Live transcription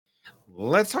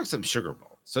let's talk some Sugar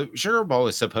Bowl. So Sugar Bowl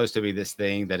is supposed to be this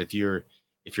thing that if you're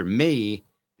me,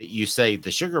 that you say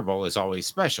the Sugar Bowl is always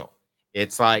special.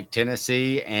 It's like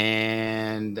Tennessee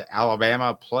and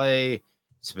Alabama play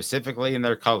specifically in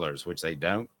their colors, which they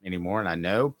don't anymore, and I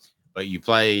know. But you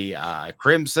play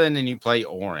crimson and you play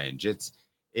orange. It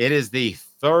is the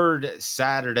third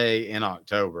Saturday in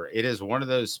October. It is one of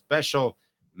those special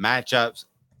matchups,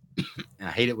 and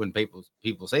I hate it when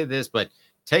people say this, but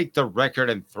take the record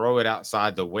and throw it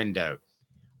outside the window.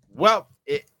 Well,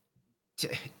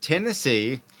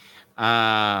 Tennessee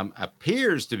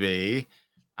appears to be,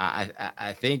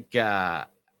 I think,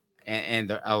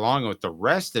 along with the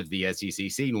rest of the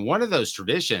SEC scene, one of those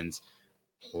traditions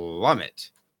plummet,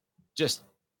 just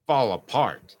fall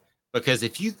apart. Because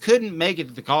if you couldn't make it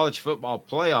to the college football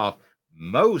playoff,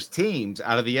 most teams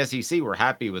out of the SEC were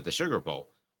happy with the Sugar Bowl.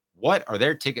 What are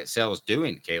their ticket sales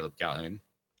doing, Caleb Calhoun?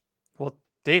 Well,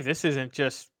 Dave, this isn't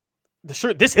just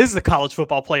this is the college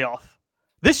football playoff.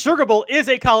 This Sugar Bowl is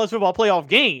a college football playoff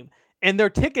game, and their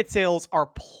ticket sales are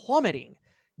plummeting.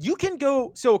 You can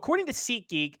go. So according to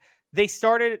SeatGeek,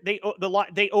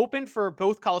 they opened for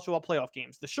both college football playoff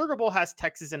games. The Sugar Bowl has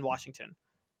Texas and Washington.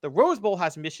 The Rose Bowl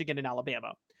has Michigan and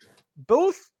Alabama.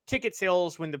 Both ticket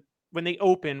sales when the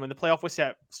playoff was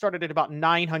set started at about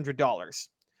 $900.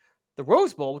 The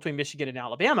Rose Bowl between Michigan and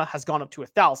Alabama has gone up to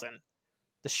 $1,000.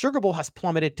 The Sugar Bowl has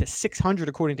plummeted to $600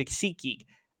 according to SeatGeek.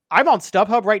 I'm on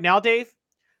StubHub right now, Dave.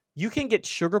 You can get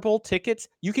Sugar Bowl tickets.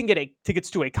 You can get tickets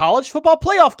to a college football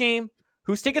playoff game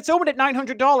whose tickets open at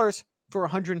 $900 for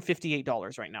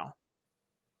 $158 right now.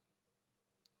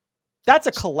 That's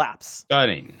a collapse.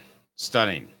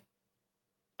 Stunning.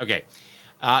 Okay.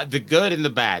 The good and the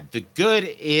bad. The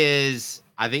good is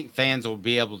I think fans will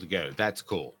be able to go. That's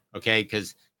cool. Okay.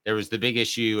 Because there was the big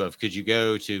issue of could you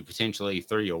go to potentially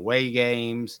 3 away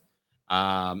games?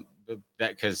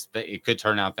 Because it could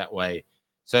turn out that way.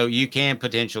 So you can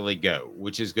potentially go,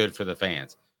 which is good for the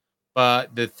fans.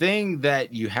 But the thing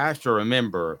that you have to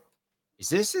remember is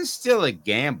this is still a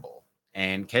gamble.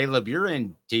 And Caleb, you're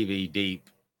in TV deep.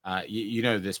 You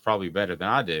know this probably better than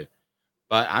I do.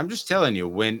 But I'm just telling you,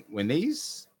 when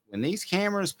these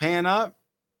cameras pan up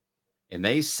and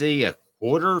they see a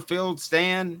quarter filled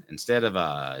stand instead of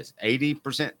a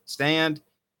 80% stand,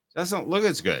 it doesn't look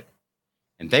as good.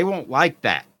 And they won't like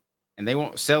that. And they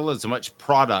won't sell as much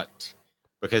product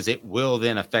because it will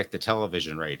then affect the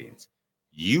television ratings.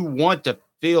 You want to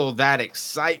feel that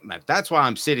excitement. That's why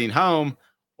I'm sitting home,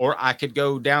 or I could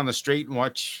go down the street and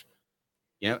watch,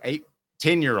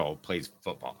 10-year-old plays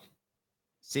football.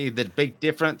 See the big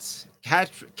difference?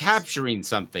 Capturing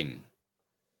something.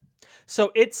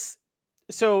 So it's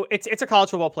a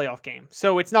college football playoff game.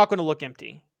 So it's not going to look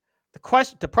empty.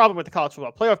 The problem with the college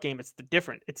football playoff game,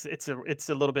 it's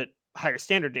a little bit higher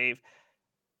standard, Dave.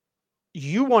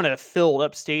 You want a filled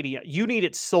up stadium. You need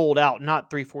it sold out,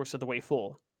 not 3/4 of the way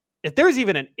full. If there's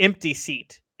even an empty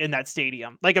seat in that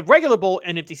stadium, like a regular bowl,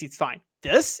 an empty seat's fine.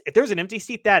 If there's an empty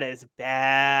seat, that is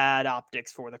bad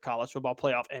optics for the college football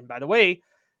playoff. And by the way,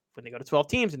 when they go to 12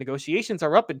 teams, the negotiations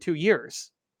are up in 2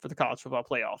 years for the college football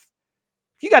playoff.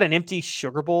 If you got an empty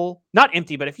Sugar Bowl, not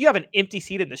empty, but if you have an empty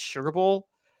seat in the Sugar Bowl,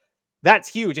 that's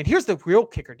huge. And here's the real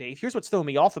kicker, Dave. Here's what's throwing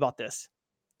me off about this.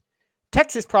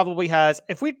 Texas probably has,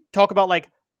 if we talk about like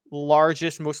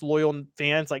largest, most loyal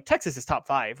fans, like Texas is top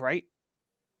 5, right?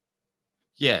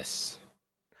 Yes.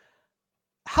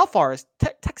 How far is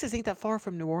Texas? Ain't that far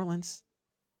from New Orleans.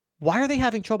 Why are they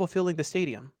having trouble filling the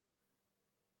stadium?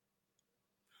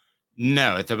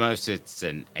 No, at the most it's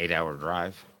an 8-hour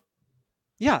drive.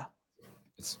 Yeah.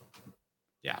 It's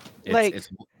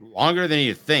longer than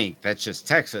you think. That's just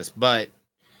Texas, but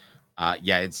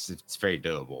it's very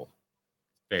doable.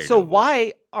 So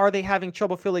why are they having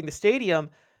trouble filling the stadium?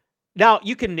 Now,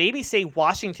 you can maybe say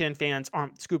Washington fans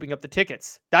aren't scooping up the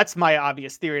tickets. That's my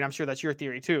obvious theory, and I'm sure that's your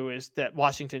theory too, is that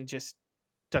Washington just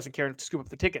doesn't care to scoop up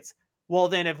the tickets. Well,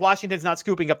 then if Washington's not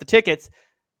scooping up the tickets,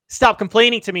 stop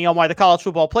complaining to me on why the college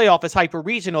football playoff is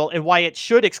hyper-regional and why it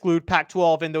should exclude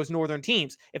Pac-12 and those northern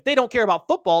teams. If they don't care about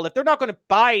football, if they're not going to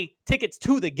buy tickets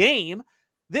to the game,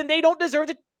 then they don't deserve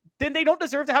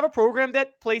to have a program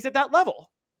that plays at that level.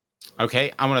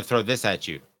 Okay, I'm going to throw this at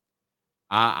you.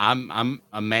 I'm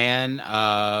a man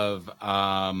of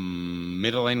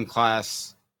middle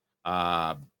class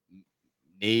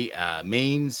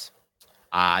means.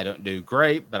 I don't do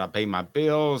great, but I pay my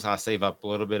bills. I save up a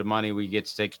little bit of money. We get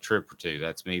to take a trip or two.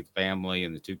 That's me, the family,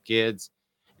 and the 2 kids.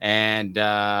 And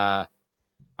I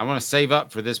want to save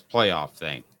up for this playoff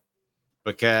thing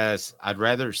because I'd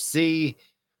rather see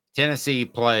Tennessee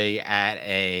play at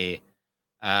a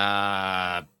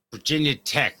Virginia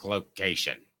Tech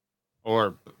location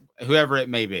or whoever it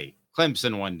may be,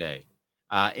 Clemson one day,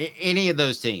 any of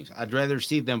those teams. I'd rather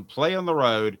see them play on the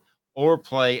road or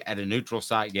play at a neutral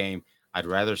site game. I'd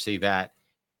rather see that,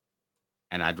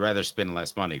 and I'd rather spend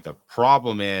less money. The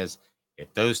problem is,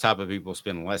 if those type of people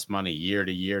spend less money year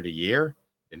to year to year,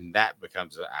 then that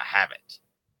becomes a habit.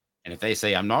 And if they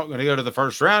say, I'm not going to go to the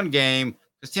first round game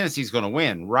because Tennessee's going to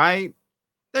win, right?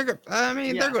 They're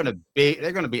going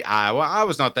to be Iowa. I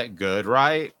was not that good,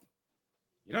 right?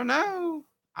 You don't know.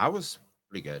 I was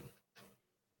pretty good.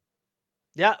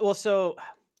 Yeah, well, so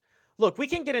look, we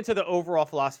can get into the overall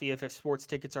philosophy of if sports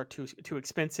tickets are too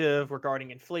expensive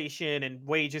regarding inflation and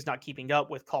wages not keeping up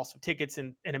with cost of tickets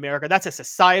in America. That's a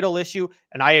societal issue,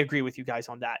 and I agree with you guys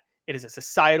on that. It is a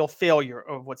societal failure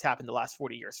of what's happened the last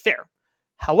 40 years. Fair.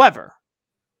 However,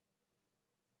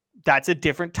 that's a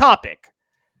different topic.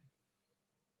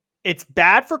 It's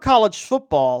bad for college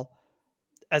football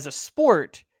as a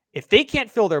sport if they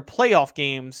can't fill their playoff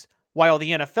games while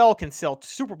the NFL can sell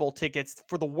Super Bowl tickets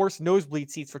for the worst nosebleed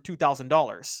seats for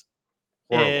 $2,000.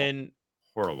 And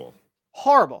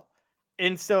horrible.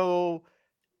 And so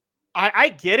I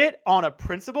get it on a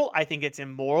principle. I think it's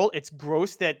immoral. It's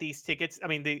gross that these tickets, I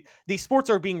mean, these sports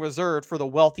are being reserved for the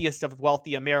wealthiest of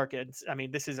wealthy Americans. I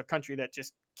mean, this is a country that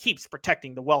just keeps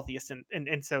protecting the wealthiest.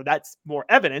 And so that's more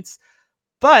evidence.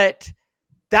 But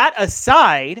that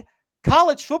aside,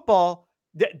 college football,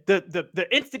 the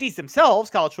entities themselves,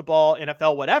 college football,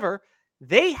 NFL, whatever,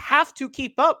 they have to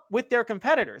keep up with their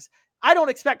competitors. I don't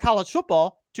expect college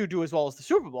football to do as well as the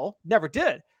Super Bowl. Never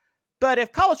did. But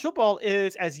if college football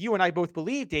is, as you and I both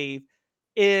believe, Dave,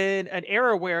 in an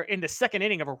era where in the second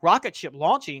inning of a rocket ship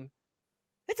launching,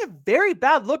 it's a very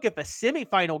bad look if a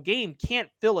semifinal game can't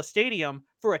fill a stadium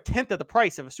for a tenth of the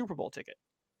price of a Super Bowl ticket.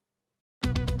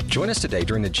 Join us today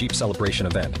during the Jeep Celebration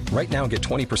event. Right now, get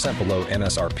 20% below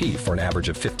MSRP for an average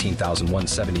of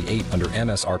 $15,178 under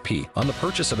MSRP on the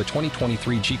purchase of a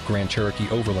 2023 Jeep Grand Cherokee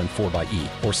Overland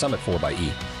 4xE or Summit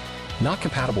 4xE. Not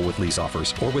compatible with lease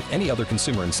offers or with any other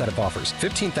consumer incentive offers.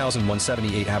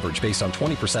 $15,178 average based on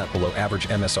 20% below average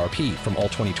MSRP from all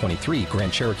 2023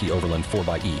 Grand Cherokee Overland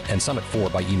 4xE and Summit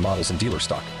 4xE models in dealer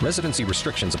stock. Residency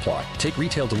restrictions apply. Take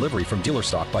retail delivery from dealer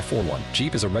stock by 4/1.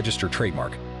 Jeep is a registered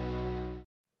trademark.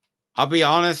 I'll be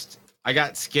honest, I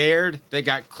got scared. They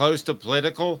got close to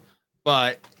political,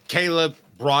 but Caleb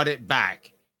brought it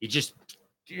back.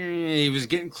 He was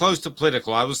getting close to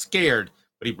political. I was scared,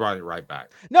 but he brought it right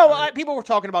back. No, people were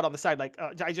talking about on the side, like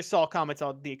I just saw comments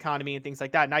on the economy and things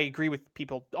like that, and I agree with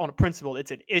people on a principle.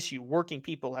 It's an issue. Working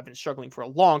people have been struggling for a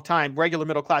long time. Regular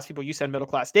middle class people, you said middle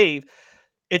class, Dave,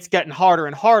 it's getting harder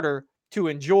and harder to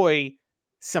enjoy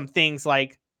some things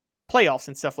like playoffs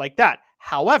and stuff like that.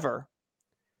 However,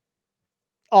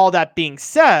 all that being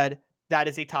said, that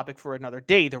is a topic for another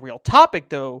day. The real topic,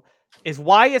 though, is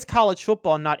why is college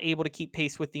football not able to keep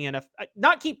pace with the NFL?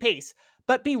 Not keep pace,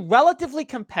 but be relatively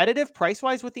competitive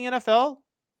price-wise with the NFL?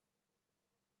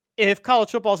 If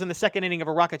college football is in the second inning of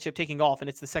a rocket ship taking off and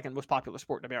it's the second most popular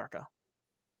sport in America.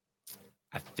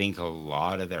 I think a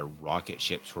lot of their rocket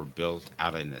ships were built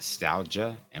out of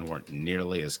nostalgia and weren't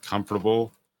nearly as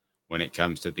comfortable when it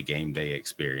comes to the game day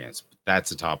experience. But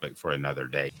that's a topic for another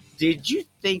day. Did you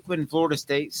think when Florida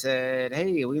State said,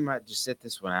 hey, we might just sit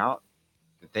this one out,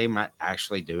 that they might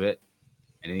actually do it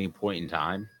at any point in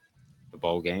time, the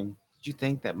bowl game? Did you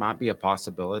think that might be a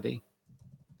possibility?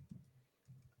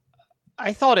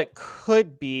 I thought it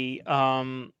could be.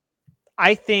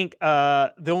 I think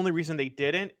the only reason they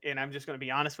didn't, and I'm just going to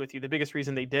be honest with you, the biggest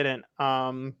reason they didn't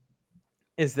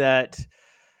is that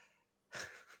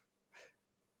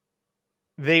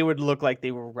they would look like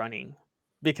they were running.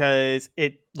 Because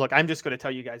I'm just going to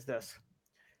tell you guys this.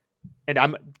 And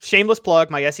I'm shameless plug,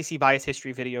 my SEC bias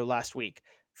history video last week.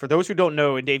 For those who don't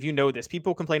know, and Dave, you know this,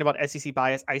 people complain about SEC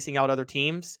bias icing out other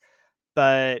teams.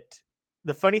 But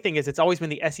the funny thing is, it's always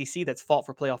been the SEC that's fought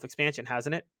for playoff expansion,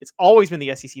 hasn't it? It's always been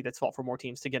the SEC that's fought for more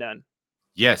teams to get in.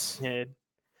 Yes. And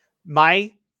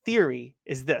my theory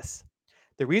is this.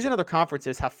 The reason other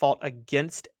conferences have fought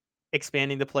against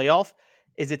expanding the playoff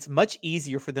is it's much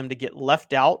easier for them to get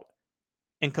left out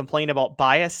and complain about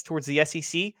bias towards the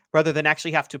SEC rather than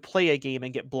actually have to play a game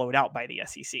and get blown out by the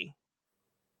SEC.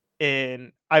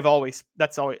 And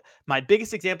that's always my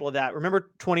biggest example of that.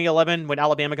 Remember 2011 when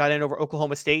Alabama got in over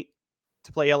Oklahoma State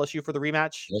to play LSU for the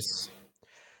rematch? Yes.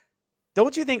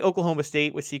 Don't you think Oklahoma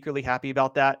State was secretly happy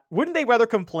about that? Wouldn't they rather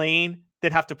complain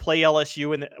than have to play LSU?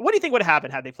 What do you think would have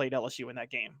happened had they played LSU in that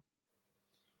game?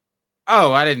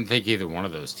 Oh, I didn't think either one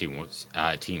of those teams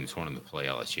wanted to play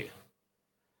LSU.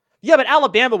 Yeah, but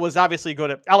Alabama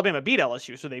beat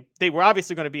LSU, so they were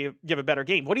obviously going to give a better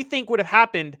game. What do you think would have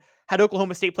happened had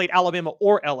Oklahoma State played Alabama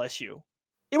or LSU?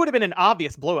 it would have been an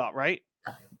obvious blowout, right?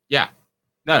 Yeah.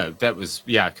 No, that was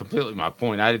completely my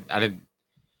point. I didn't.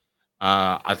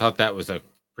 I thought that was a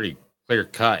pretty clear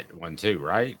cut one too,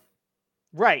 right?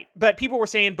 Right, but people were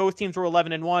saying both teams were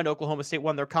 11-1. Oklahoma State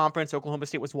won their conference. Oklahoma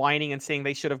State was whining and saying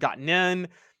they should have gotten in,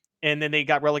 and then they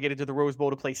got relegated to the Rose Bowl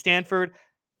to play Stanford.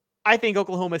 I think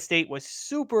Oklahoma State was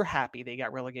super happy they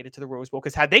got relegated to the Rose Bowl,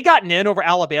 because had they gotten in over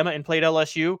Alabama and played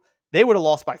LSU, they would have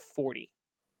lost by 40,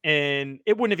 and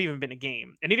it wouldn't have even been a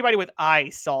game. And anybody with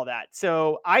eyes saw that.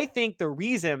 So I think the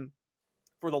reason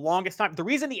for the longest time, the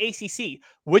reason the ACC,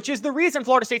 which is the reason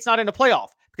Florida State's not in a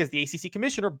playoff, because the ACC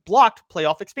commissioner blocked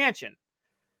playoff expansion.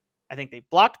 I think they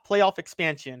blocked playoff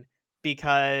expansion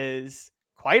because,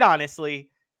 quite honestly,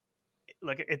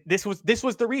 look, this was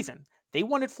the reason. They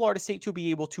wanted Florida State to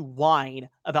be able to whine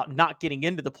about not getting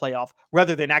into the playoff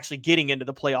rather than actually getting into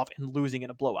the playoff and losing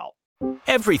in a blowout.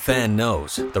 Every fan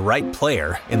knows the right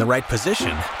player in the right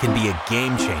position can be a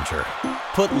game changer.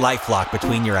 Put LifeLock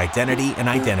between your identity and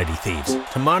identity thieves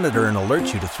to monitor and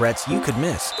alert you to threats you could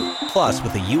miss. Plus,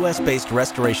 with a U.S.-based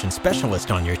restoration specialist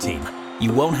on your team,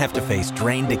 you won't have to face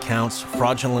drained accounts,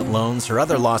 fraudulent loans, or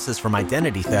other losses from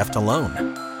identity theft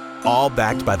alone. All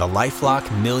backed by the LifeLock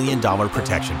 $1 Million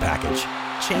Protection Package.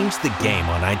 Change the game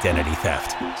on identity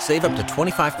theft. Save up to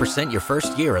 25% your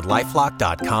first year at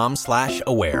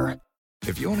LifeLock.com/aware.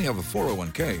 If you only have a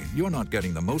 401k, you're not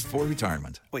getting the most for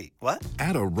retirement. Wait, what?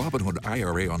 Add a Robinhood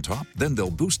IRA on top, then they'll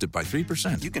boost it by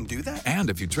 3%. You can do that? And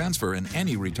if you transfer in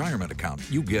any retirement account,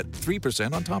 you get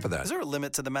 3% on top of that. Is there a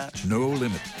limit to the match? No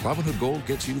limit. Robinhood Gold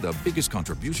gets you the biggest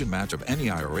contribution match of any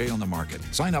IRA on the market.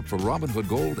 Sign up for Robinhood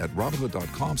Gold at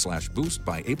Robinhood.com/boost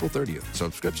by April 30th.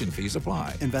 Subscription fees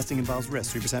apply. Investing involves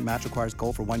risk. 3% match requires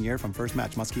gold for 1 year from first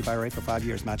match. Must keep IRA for 5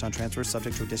 years. Match on transfers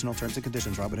subject to additional terms and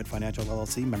conditions. Robinhood Financial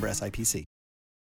LLC, member SIPC.